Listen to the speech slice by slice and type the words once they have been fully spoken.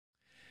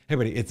Hey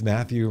everybody, it's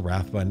Matthew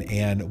Rathbun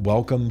and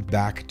welcome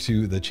back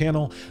to the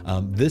channel.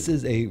 This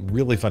is a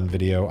really fun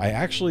video. I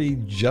actually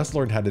just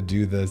learned how to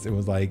do this. It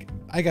was like,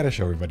 I gotta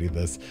show everybody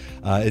this.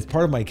 It's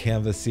part of my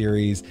Canva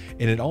series,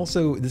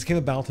 and this came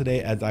about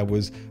today as I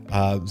was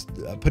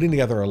putting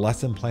together a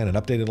lesson plan, an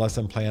updated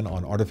lesson plan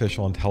on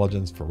artificial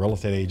intelligence for real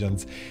estate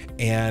agents.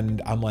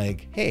 And I'm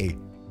like, hey,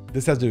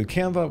 this has to do with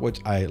Canva,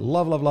 which I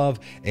love,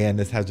 and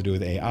this has to do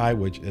with AI,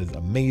 which is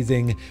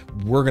amazing.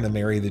 We're gonna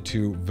marry the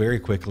two very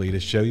quickly to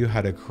show you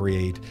how to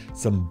create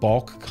some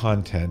bulk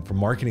content for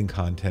marketing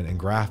content and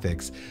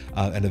graphics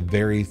in a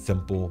very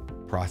simple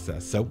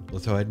process. So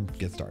let's go ahead and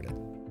get started.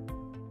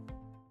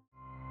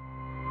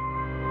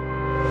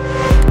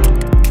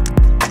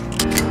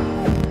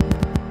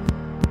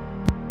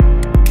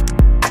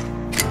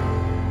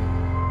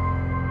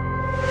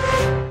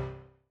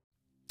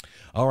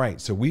 All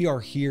right, so we are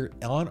here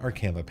on our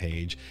Canva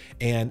page,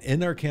 and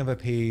in our Canva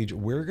page,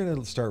 we're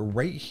gonna start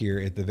right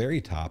here at the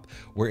very top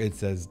where it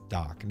says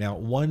doc. Now,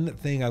 one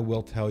thing I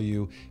will tell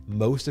you,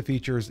 most of the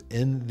features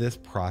in this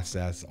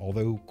process,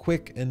 although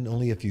quick and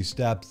only a few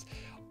steps,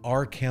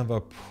 are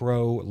Canva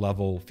Pro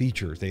level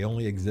features. They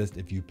only exist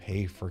if you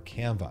pay for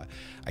Canva.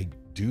 I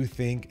do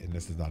think, and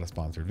this is not a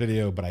sponsored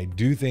video, but I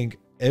do think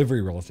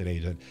every real estate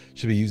agent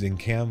should be using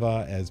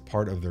Canva as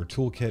part of their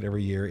toolkit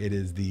every year. It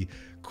is the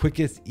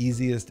quickest,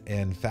 easiest,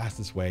 and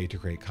fastest way to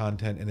create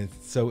content, and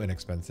it's so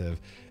inexpensive.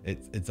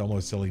 It's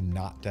almost silly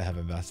not to have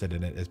invested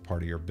in it as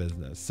part of your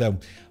business. So,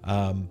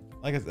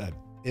 like I said,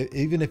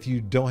 even if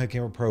you don't have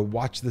Canva Pro,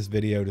 watch this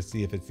video to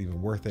see if it's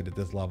even worth it at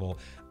this level.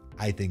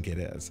 I think it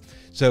is.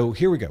 So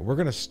here we go. We're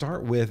going to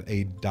start with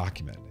a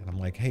document, and I'm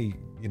like, hey,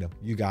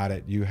 you got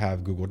it. You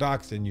have Google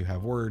Docs and you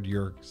have Word,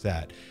 you're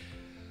set.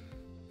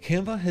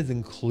 Canva has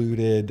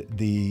included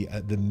the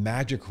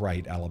Magic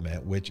Write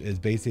element, which is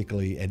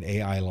basically an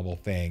AI level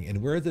thing. And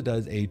whereas it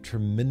does a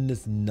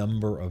tremendous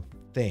number of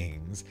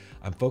things,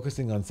 I'm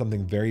focusing on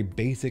something very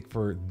basic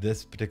for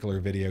this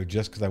particular video,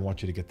 just because I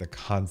want you to get the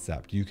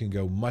concept. You can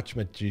go much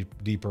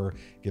deeper,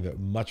 give it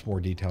much more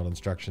detailed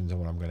instructions than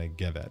what I'm going to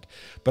give it.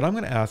 But I'm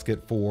going to ask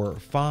it for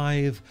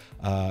 5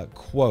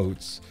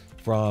 quotes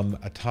from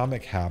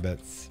Atomic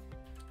Habits,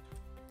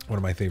 one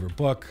of my favorite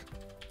books.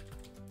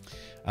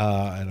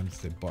 And I'm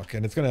just a book,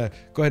 and it's going to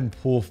go ahead and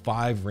pull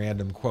 5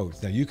 random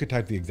quotes. Now you could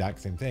type the exact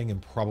same thing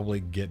and probably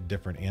get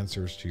different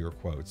answers to your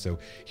quotes. So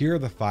here are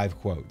the 5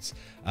 quotes.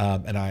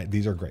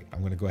 These are great. I'm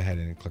going to go ahead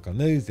and click on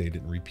those. They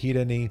didn't repeat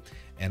any,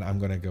 and I'm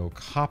going to go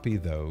copy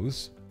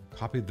those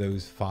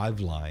 5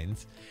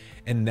 lines.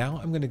 And now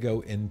I'm going to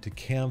go into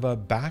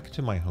Canva, back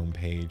to my home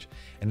page.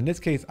 And in this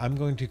case, I'm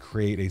going to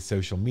create a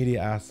social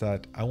media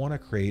asset. I want to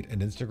create an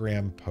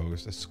Instagram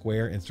post, a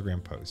square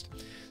Instagram post.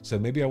 So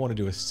maybe I want to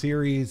do a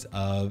series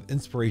of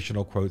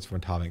inspirational quotes from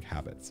Atomic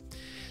Habits.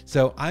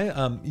 So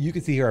you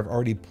can see here, I've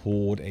already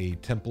pulled a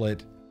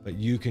template, but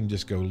you can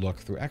just go look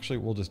through. Actually,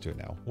 we'll just do it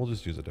now. We'll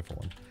just use a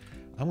different one.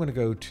 I'm going to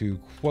go to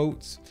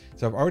quotes.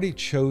 So I've already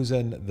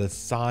chosen the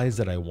size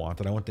that I want,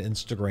 and I want the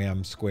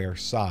Instagram square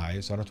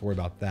size, so I don't have to worry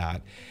about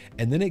that.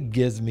 And then it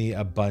gives me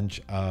a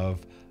bunch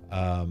of,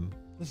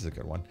 this is a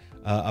good one,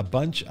 a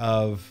bunch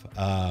of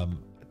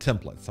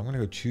templates. So I'm going to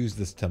go choose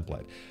this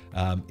template.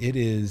 It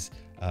is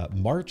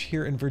March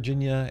here in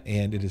Virginia,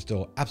 and it is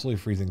still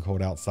absolutely freezing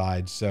cold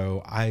outside.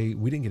 So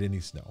we didn't get any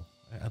snow.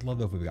 I'd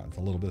love if we've gotten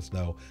a little bit of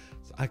snow.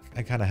 So I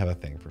kind of have a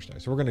thing for snow.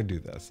 So we're going to do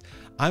this.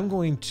 I'm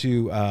going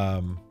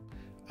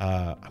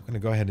to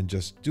go ahead and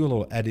just do a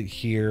little edit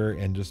here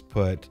and just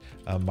put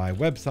my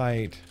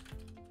website.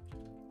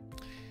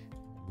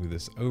 Move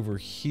this over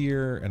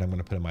here, and I'm going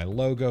to put in my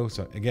logo.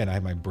 So again, I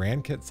have my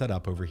brand kit set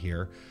up over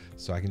here,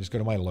 so I can just go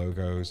to my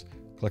logos,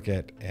 click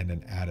it, and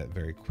then add it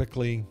very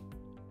quickly.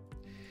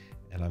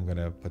 And I'm going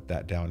to put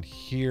that down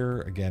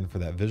here again for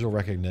that visual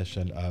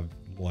recognition of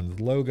one's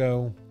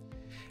logo.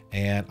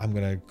 And I'm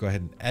going to go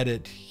ahead and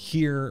edit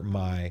here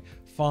my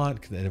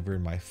font, because over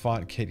in my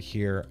font kit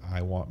here,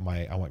 I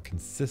want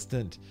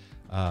consistent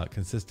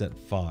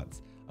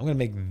fonts. I'm going to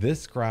make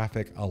this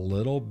graphic a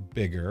little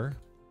bigger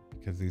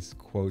because these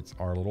quotes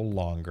are a little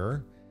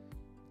longer.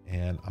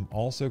 And I'm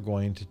also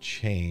going to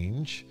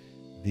change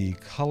the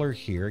color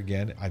here.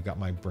 Again, I've got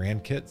my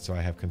brand kit, so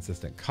I have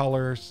consistent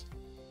colors.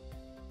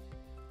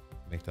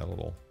 Make that a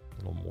little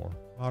more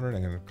modern.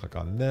 I'm going to click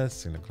on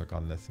this. I'm going to click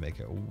on this, make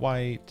it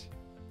white.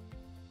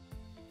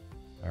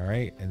 All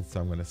right, and so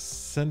I'm going to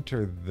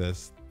center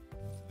this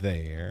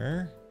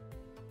there.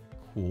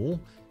 Cool.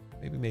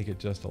 Maybe make it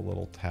just a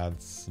little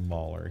tad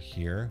smaller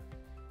here.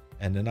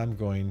 And then I'm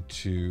going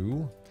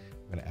to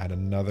add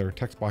another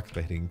text box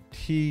by hitting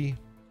T.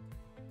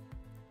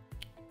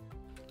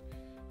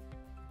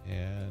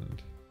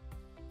 And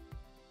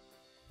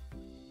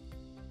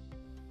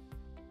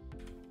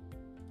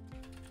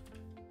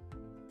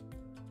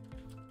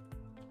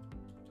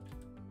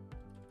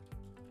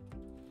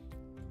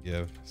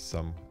give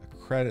some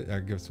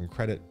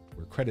credit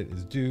where credit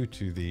is due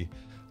to the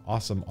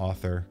awesome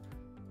author,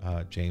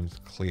 James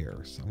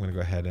Clear. So I'm going to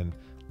go ahead and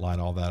line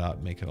all that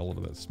up, make it a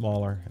little bit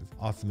smaller. As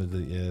awesome as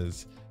it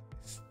is,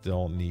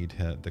 still need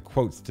the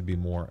quotes to be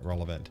more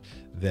relevant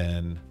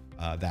than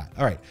that.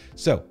 All right,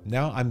 so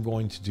now I'm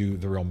going to do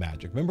the real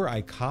magic. Remember,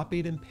 I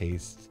copied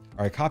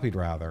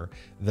rather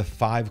the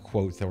 5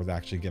 quotes that was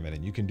actually given,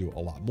 and you can do a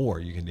lot more.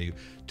 You can do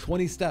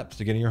 20 steps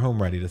to getting your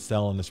home ready to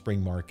sell in the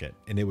spring market,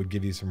 and it would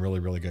give you some really,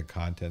 really good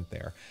content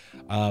there.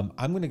 I'm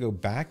going to go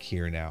back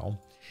here now,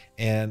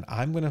 and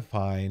I'm going to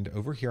find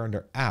over here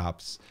under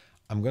apps,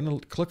 I'm going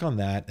to click on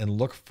that and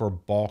look for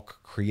bulk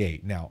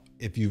create. Now,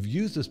 if you've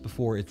used this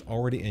before, it's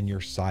already in your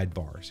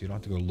sidebar, so you don't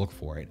have to go look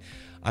for it.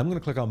 I'm going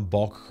to click on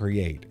bulk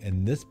create,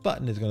 and this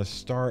button is going to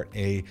start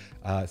a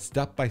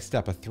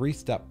step-by-step, a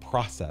 3-step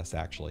process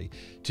actually,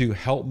 to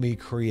help me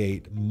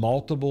create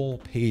multiple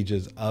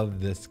pages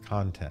of this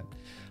content.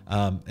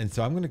 And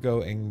so I'm going to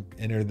go and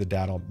enter the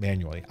data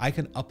manually. I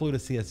can upload a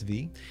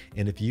CSV,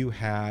 and if you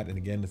had, and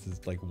again, this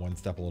is like one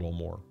step a little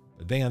more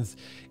advanced,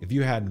 if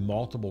you had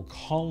multiple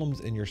columns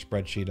in your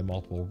spreadsheet and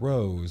multiple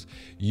rows,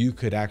 you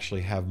could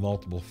actually have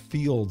multiple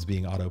fields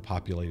being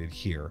auto-populated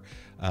here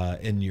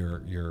in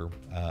your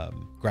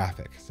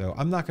graphic. So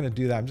I'm not going to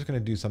do that. I'm just going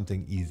to do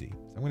something easy.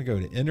 So I'm going to go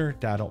to enter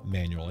data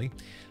manually.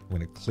 I'm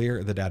going to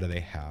clear the data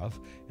they have,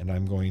 and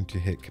I'm going to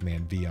hit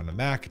Command V on the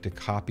Mac to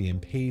copy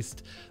and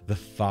paste the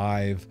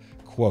 5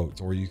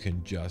 quotes, or you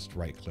can just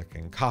right click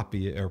and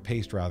copy or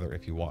paste rather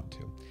if you want to.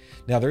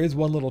 Now there is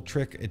one little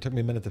trick. It took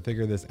me a minute to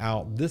figure this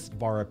out. This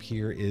bar up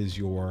here is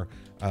your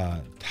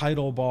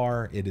title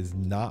bar. It is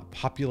not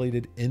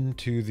populated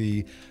into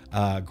the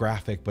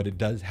graphic, but it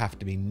does have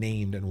to be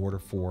named in order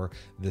for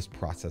this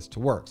process to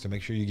work. So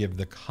make sure you give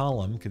the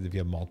column, because if you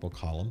have multiple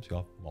columns, you'll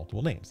have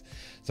multiple names.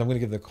 So I'm going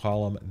to give the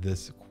column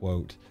this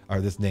quote,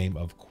 or this name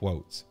of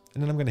quotes,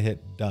 and then I'm going to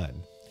hit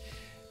done.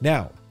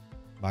 Now,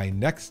 my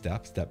next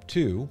step, step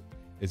 2,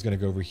 is going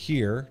to go over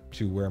here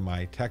to where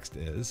my text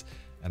is,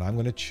 and I'm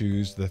going to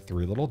choose the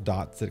 3 little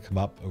dots that come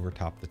up over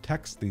top of the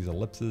text, these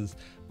ellipses.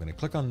 I'm going to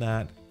click on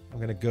that. I'm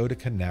going to go to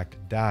connect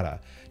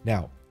data.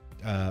 Now,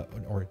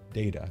 or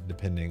data,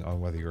 depending on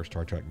whether you're a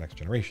Star Trek Next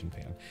Generation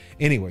fan.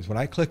 Anyways, when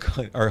I click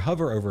on, or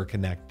hover over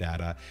connect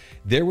data,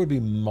 there would be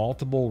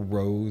multiple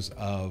rows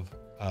of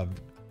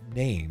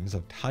names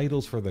of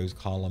titles for those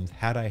columns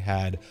had I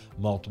had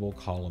multiple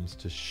columns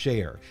to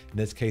share. In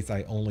this case,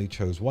 I only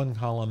chose 1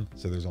 column,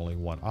 so there's only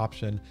 1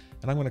 option,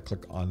 and I'm going to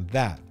click on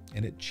that.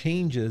 And it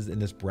changes in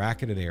this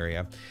bracketed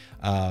area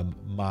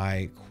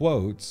my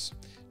quotes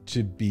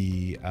to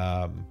be,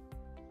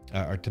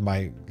 or to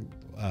my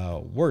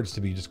words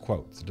to be just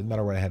quotes. It doesn't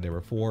matter what I had there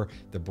before.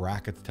 The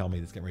brackets tell me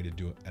it's getting ready to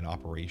do an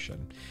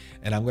operation.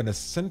 And I'm going to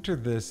center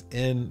this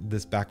in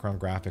this background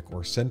graphic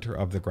or center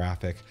of the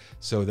graphic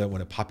so that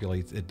when it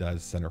populates, it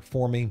does center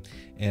for me.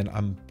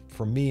 And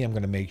for me, I'm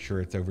going to make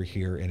sure it's over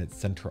here and it's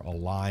center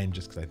aligned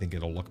just because I think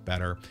it'll look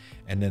better.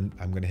 And then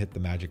I'm going to hit the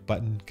magic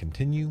button,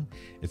 continue.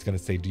 It's going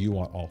to say, do you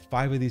want all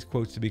 5 of these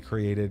quotes to be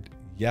created?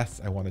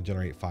 Yes, I want to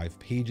generate 5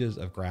 pages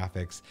of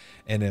graphics,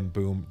 and then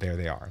boom, there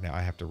they are. Now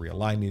I have to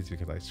realign these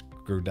because I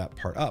screwed that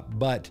part up,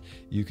 but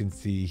you can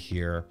see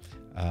here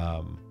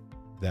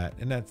that,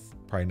 and that's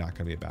probably not going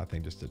to be a bad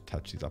thing just to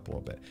touch these up a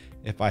little bit.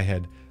 If I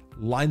had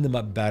lined them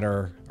up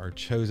better or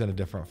chosen a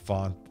different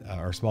font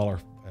or smaller,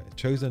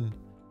 chosen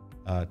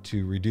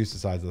to reduce the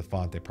size of the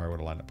font, they probably would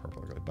have lined up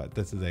perfectly. But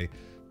this is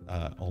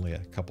only a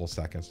couple of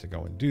seconds to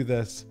go and do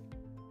this.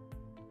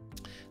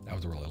 That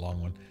was a really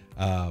long one.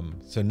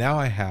 So now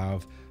I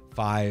have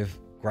 5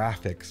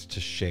 graphics to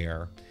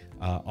share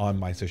on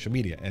my social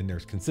media, and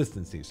there's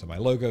consistency. So my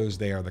logo's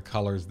there, the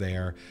color's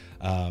there,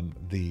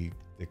 the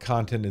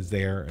content is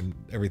there, and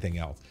everything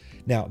else.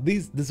 Now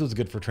this was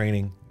good for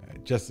training,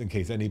 just in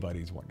case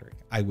anybody's wondering.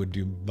 I would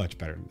do much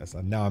better than this.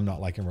 And now I'm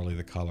not liking really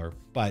the color,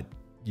 but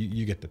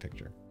you get the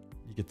picture.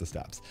 You get the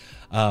steps.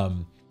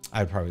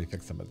 I'd probably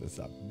fix some of this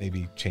up,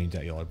 maybe change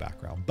that yellow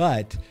background,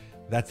 but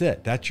that's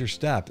it. That's your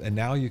step. And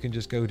now you can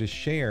just go to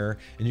share,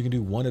 and you can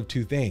do one of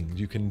 2 things.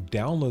 You can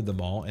download them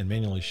all and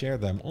manually share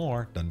them,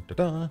 or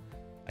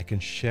I can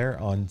share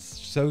on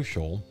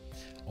social,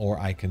 or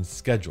I can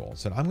schedule.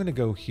 So I'm going to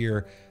go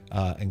here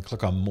and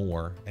click on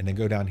more, and then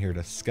go down here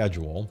to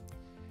schedule.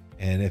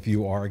 And if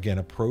you are, again,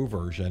 a pro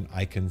version,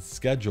 I can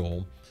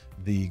schedule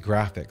the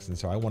graphics. And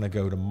so I want to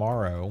go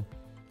tomorrow,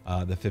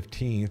 the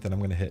 15th, and I'm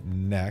going to hit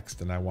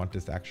next. And I want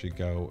this to actually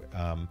go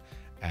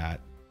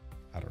at,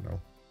 I don't know,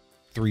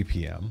 3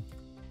 p.m.,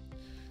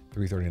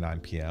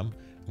 3:39 p.m.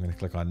 I'm going to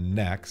click on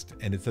next,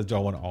 and it says, do I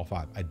want all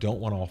 5? I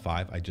don't want all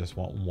 5. I just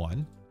want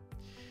 1.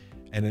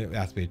 And it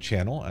asks me a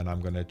channel, and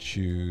I'm going to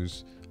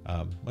choose,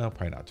 well,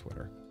 probably not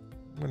Twitter.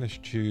 I'm going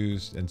to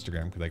choose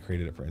Instagram because I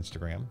created it for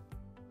Instagram.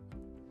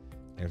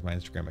 There's my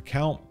Instagram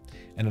account.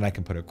 And then I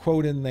can put a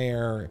quote in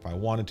there if I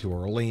wanted to,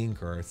 or a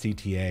link or a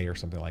CTA or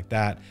something like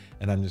that.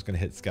 And I'm just going to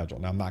hit schedule.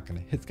 Now I'm not going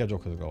to hit schedule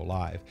because it'll go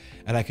live.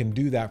 And I can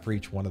do that for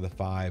each one of the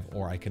 5,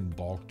 or I can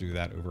bulk do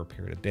that over a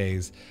period of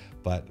days.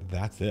 But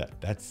that's it.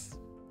 That's,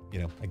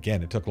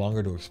 again, it took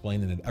longer to explain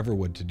than it ever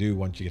would to do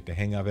once you get the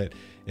hang of it.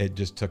 It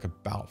just took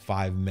about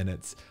 5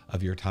 minutes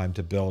of your time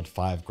to build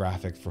 5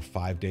 graphics for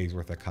 5 days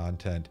worth of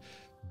content.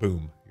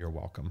 Boom, you're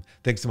welcome.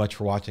 Thanks so much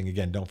for watching.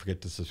 Again, don't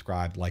forget to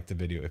subscribe, like the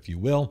video if you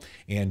will,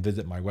 and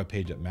visit my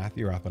webpage at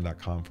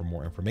matthewrothman.com for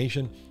more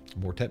information,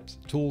 more tips,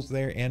 tools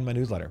there, and my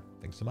newsletter.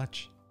 Thanks so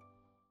much.